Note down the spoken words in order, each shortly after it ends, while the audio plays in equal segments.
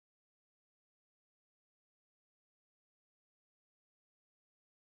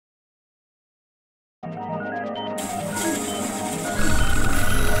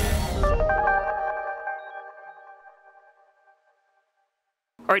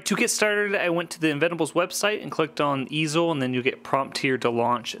Alright, to get started, I went to the Inventables website and clicked on Easel, and then you'll get prompt here to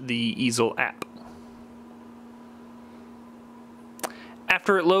launch the Easel app.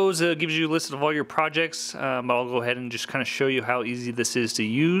 After it loads, it gives you a list of all your projects, but I'll go ahead and just kind of show you how easy this is to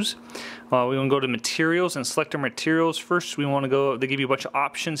use. We want to go to materials and select our materials. First, we want to go, they give you a bunch of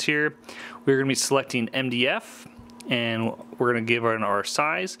options here. We're going to be selecting MDF, and we're going to give our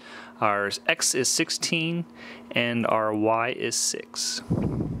size. Our X is 16 and our Y is 6.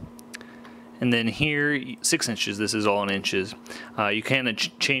 And then here, 6 inches, this is all in inches. You can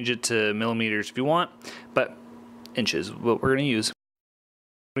change it to millimeters if you want, but inches is what we're going to use.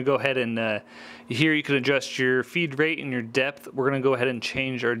 We're going to go ahead and here you can adjust your feed rate and your depth. We're going to go ahead and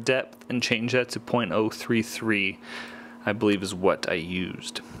change our depth and change that to 0.033, I believe is what I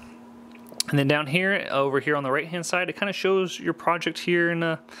used. And then down here, over here on the right hand side, it kind of shows your project here in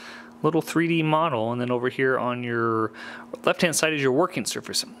a little 3D model, and then over here on your left hand side is your working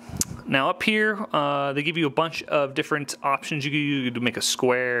surface. Now up here, they give you a bunch of different options. You can use to make a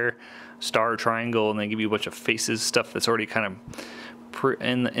square, star, triangle, and they give you a bunch of faces, stuff that's already kind of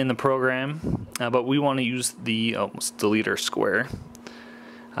in the program, but we want to use the, let's delete our square.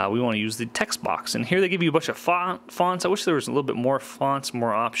 We want to use the text box, and here they give you a bunch of fonts. I wish there was a little bit more fonts,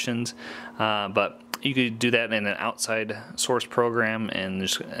 more options, but you could do that in an outside source program and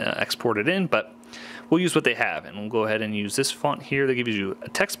just export it in, but we'll use what they have, and we'll go ahead and use this font here. They give you a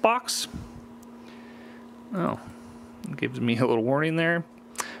text box. Oh, it gives me a little warning there.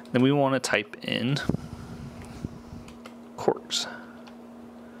 Then we want to type in corks,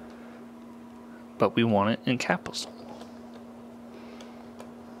 but we want it in capitals.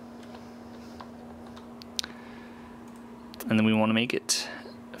 And then we want to make it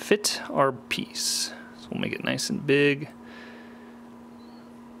fit our piece. So we'll make it nice and big.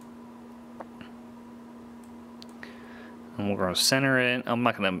 And we're going to center it. I'm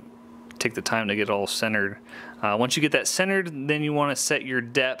not going to take the time to get it all centered. Once you get that centered, then you want to set your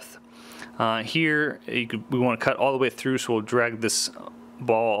depth. Here, we want to cut all the way through, so we'll drag this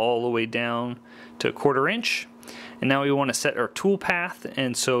ball all the way down to 1/4 inch. And now we want to set our tool path,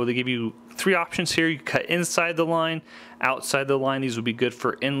 and so they give you 3 options here. You can cut inside the line, outside the line. These would be good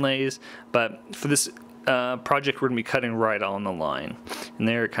for inlays, but for this project we're going to be cutting right on the line, and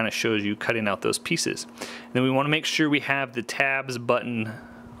there it kind of shows you cutting out those pieces. And then we want to make sure we have the tabs button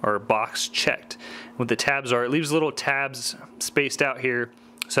or box checked. What the tabs are, it leaves little tabs spaced out here,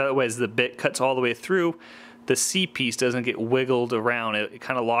 so that way as the bit cuts all the way through, the C piece doesn't get wiggled around. It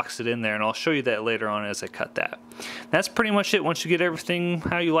kind of locks it in there, and I'll show you that later on as I cut that. That's pretty much it. Once you get everything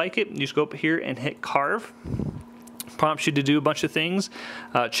how you like it, you just go up here and hit carve. Prompts you to do a bunch of things.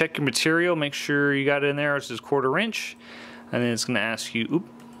 Check your material, make sure you got it in there. It's just 1/4 inch, and then it's going to ask you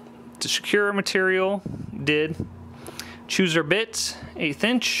to secure our material. Did. Choose our bit, 1/8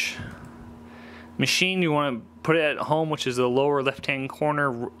 inch. Machine, you want to put it at home, which is the lower left hand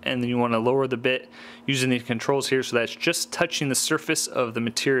corner, and then you want to lower the bit using the controls here, so that's just touching the surface of the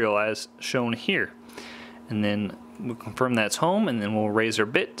material as shown here. And then we'll confirm that's home, and then we'll raise our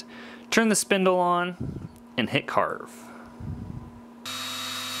bit, turn the spindle on, and hit carve.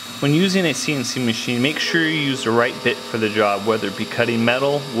 When using a CNC machine, make sure you use the right bit for the job, whether it be cutting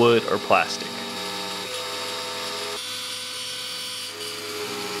metal, wood, or plastic.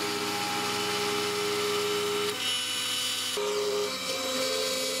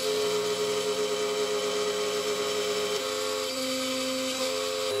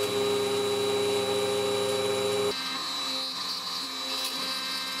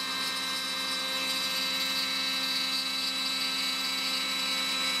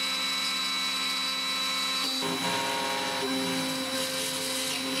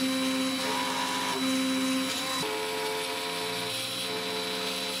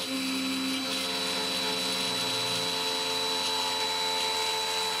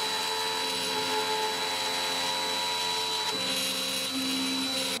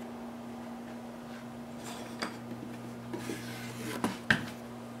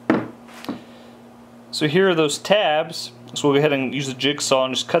 So here are those tabs, so we'll go ahead and use the jigsaw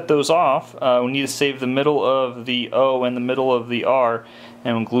and just cut those off. We need to save the middle of the O and the middle of the R,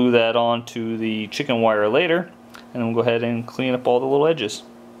 and we'll glue that onto the chicken wire later, and we'll go ahead and clean up all the little edges.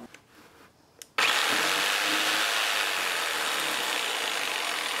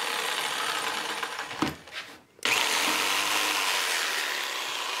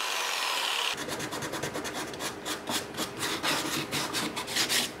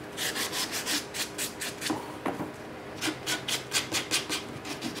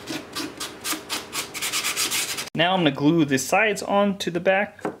 Now I'm going to glue the sides onto the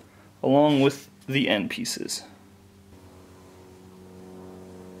back along with the end pieces.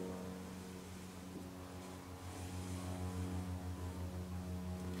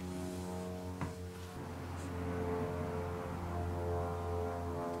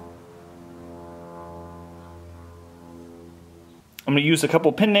 I'm going to use a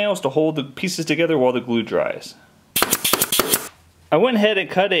couple pin nails to hold the pieces together while the glue dries. I went ahead and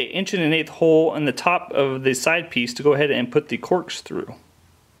cut a 1.1 hole in the top of the side piece to go ahead and put the corks through.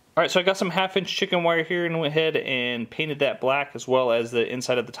 Alright, so I got some 1/2 inch chicken wire here and went ahead and painted that black as well as the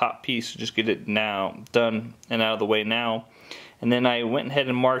inside of the top piece to just get it now done and out of the way now. And then I went ahead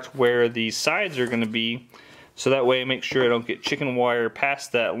and marked where the sides are going to be, so that way I make sure I don't get chicken wire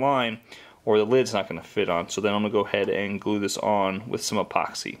past that line or the lid's not going to fit on. So then I'm going to go ahead and glue this on with some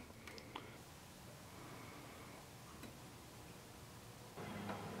epoxy.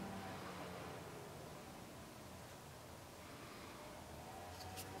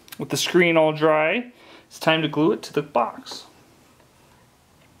 With the screen all dry, it's time to glue it to the box.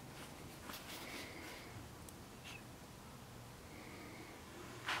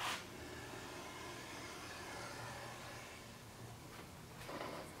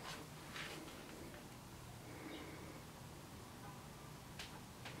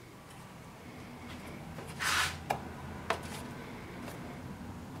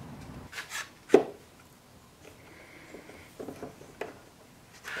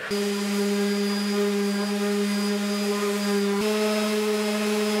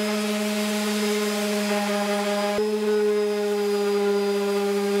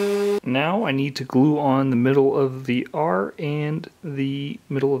 Now I need to glue on the middle of the R and the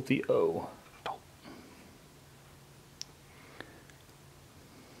middle of the O.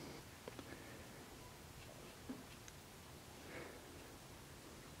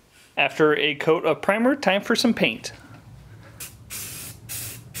 After a coat of primer, time for some paint.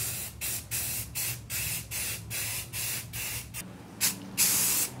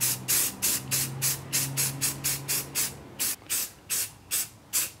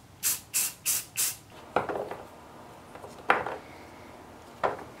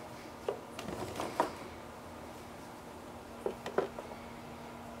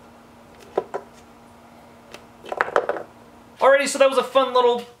 Alrighty, so that was a fun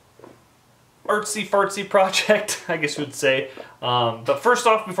little artsy-fartsy project, I guess you would say. But first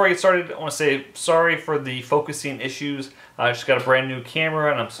off, before I get started, I want to say sorry for the focusing issues. I just got a brand new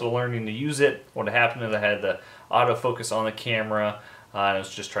camera and I'm still learning to use it. What happened is I had the autofocus on the camera and I was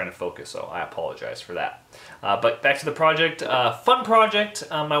just trying to focus, so I apologize for that. But back to the project. Fun project.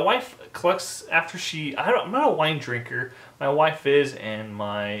 My wife collects after I'm not a wine drinker. My wife is and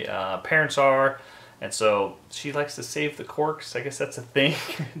my parents are. And so she likes to save the corks. I guess that's a thing.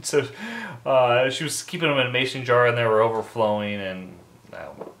 So she was keeping them in a mason jar and they were overflowing. And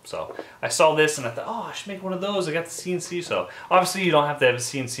so I saw this and I thought, oh, I should make one of those. I got the CNC. So obviously you don't have to have a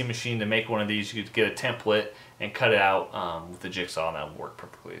CNC machine to make one of these. You could get a template and cut it out with the jigsaw and that would work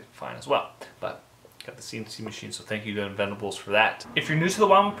perfectly fine as well. But got the CNC machine, so thank you to Inventables for that. If you're new to the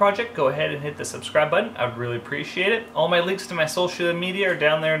Wine project, go ahead and hit the subscribe button. I would really appreciate it. All my links to my social media are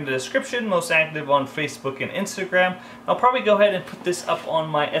down there in the description, most active on Facebook and Instagram. I'll probably go ahead and put this up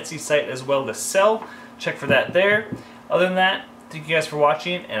on my Etsy site as well to sell. Check for that there. Other than that, thank you guys for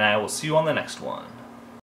watching, and I will see you on the next one.